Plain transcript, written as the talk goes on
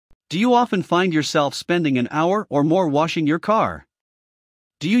Do you often find yourself spending an hour or more washing your car?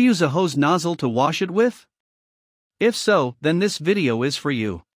 Do you use a hose nozzle to wash it with? If so, then this video is for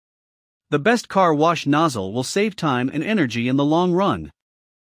you. The best car wash nozzle will save time and energy in the long run.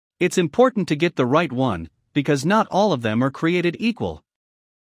 It's important to get the right one, because not all of them are created equal.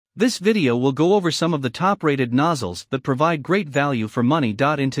 This video will go over some of the top-rated nozzles that provide great value for money.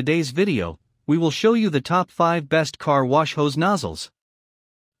 In today's video, we will show you the top 5 best car wash hose nozzles.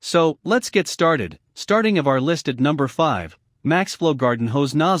 So, let's get started. Starting of our list at number 5, MaxFlow Garden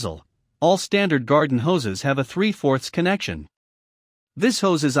Hose Nozzle. All standard garden hoses have a 3/4 connection. This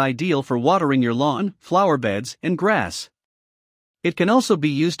hose is ideal for watering your lawn, flower beds, and grass. It can also be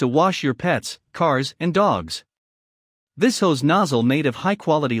used to wash your pets, cars, and dogs. This hose nozzle, made of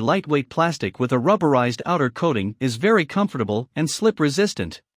high-quality lightweight plastic with a rubberized outer coating, is very comfortable and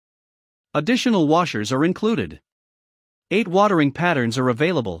slip-resistant. Additional washers are included. 8 watering patterns are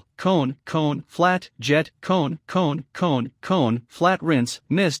available: cone, cone, flat, jet, cone, cone, cone, cone, flat, rinse,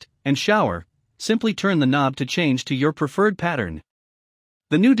 mist, and shower. Simply turn the knob to change to your preferred pattern.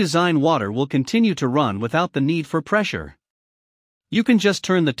 The new design water will continue to run without the need for pressure. You can just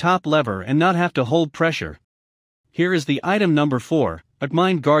turn the top lever and not have to hold pressure. Here is the item number 4,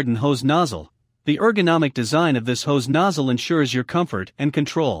 Mind Garden Hose Nozzle. The ergonomic design of this hose nozzle ensures your comfort and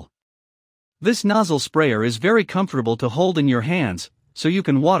control. This nozzle sprayer is very comfortable to hold in your hands, so you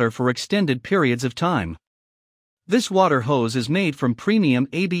can water for extended periods of time. This water hose is made from premium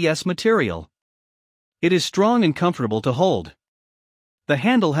ABS material. It is strong and comfortable to hold. The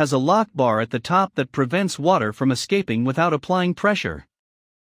handle has a lock bar at the top that prevents water from escaping without applying pressure.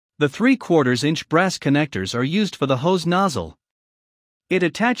 The 3/4-inch brass connectors are used for the hose nozzle. It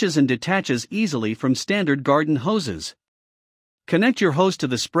attaches and detaches easily from standard garden hoses. Connect your hose to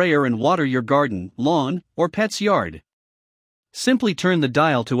the sprayer and water your garden, lawn, or pet's yard. Simply turn the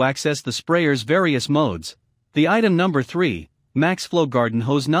dial to access the sprayer's various modes. The item number 3, MaxFlow Garden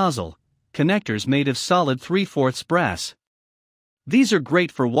Hose Nozzle. Connectors made of solid 3/4 brass. These are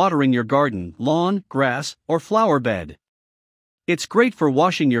great for watering your garden, lawn, grass, or flower bed. It's great for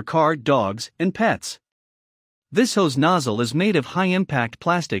washing your car, dogs, and pets. This hose nozzle is made of high-impact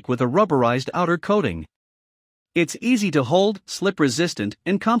plastic with a rubberized outer coating. It's easy to hold, slip-resistant,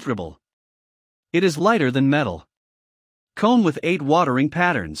 and comfortable. It is lighter than metal. Cone with 8 watering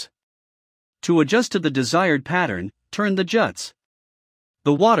patterns. To adjust to the desired pattern, turn the juts.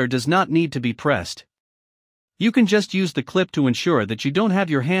 The water does not need to be pressed. You can just use the clip to ensure that you don't have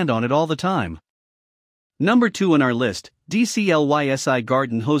your hand on it all the time. Number 2 on our list, DCLYSI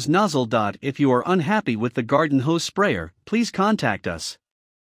Garden Hose Nozzle. If you are unhappy with the garden hose sprayer, please contact us.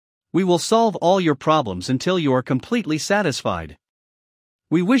 We will solve all your problems until you are completely satisfied.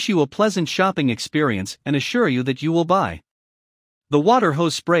 We wish you a pleasant shopping experience and assure you that you will buy. The water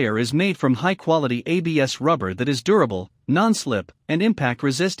hose sprayer is made from high-quality ABS rubber that is durable, non-slip, and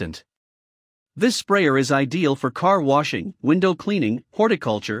impact-resistant. This sprayer is ideal for car washing, window cleaning,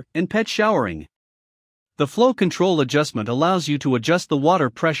 horticulture, and pet showering. The flow control adjustment allows you to adjust the water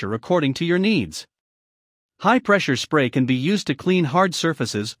pressure according to your needs. High-pressure spray can be used to clean hard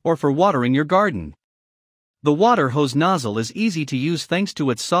surfaces or for watering your garden. The water hose nozzle is easy to use thanks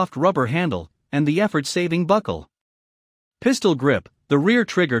to its soft rubber handle and the effort-saving buckle. Pistol grip. The rear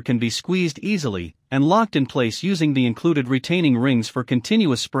trigger can be squeezed easily and locked in place using the included retaining rings for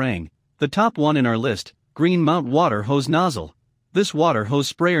continuous spraying. The top one in our list, Green Mount Water Hose Nozzle. This water hose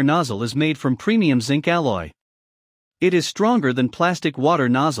sprayer nozzle is made from premium zinc alloy. It is stronger than plastic water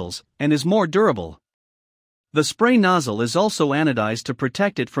nozzles and is more durable. The spray nozzle is also anodized to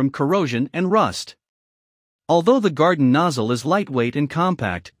protect it from corrosion and rust. Although the garden nozzle is lightweight and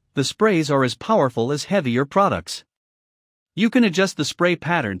compact, the sprays are as powerful as heavier products. You can adjust the spray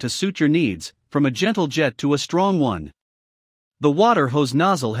pattern to suit your needs, from a gentle jet to a strong one. The water hose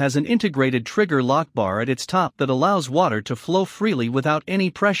nozzle has an integrated trigger lock bar at its top that allows water to flow freely without any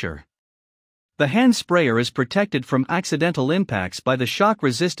pressure. The hand sprayer is protected from accidental impacts by the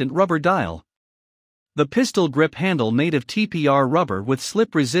shock-resistant rubber dial. The pistol grip handle, made of TPR rubber with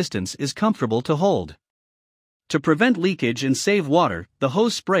slip resistance, is comfortable to hold. To prevent leakage and save water, the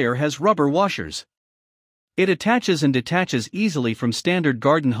hose sprayer has rubber washers. It attaches and detaches easily from standard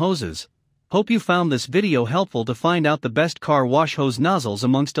garden hoses. Hope you found this video helpful to find out the best car wash hose nozzles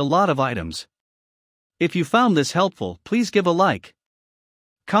amongst a lot of items. If you found this helpful, please give a like.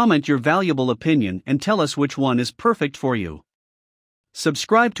 Comment your valuable opinion and tell us which one is perfect for you.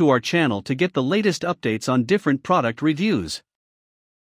 Subscribe to our channel to get the latest updates on different product reviews.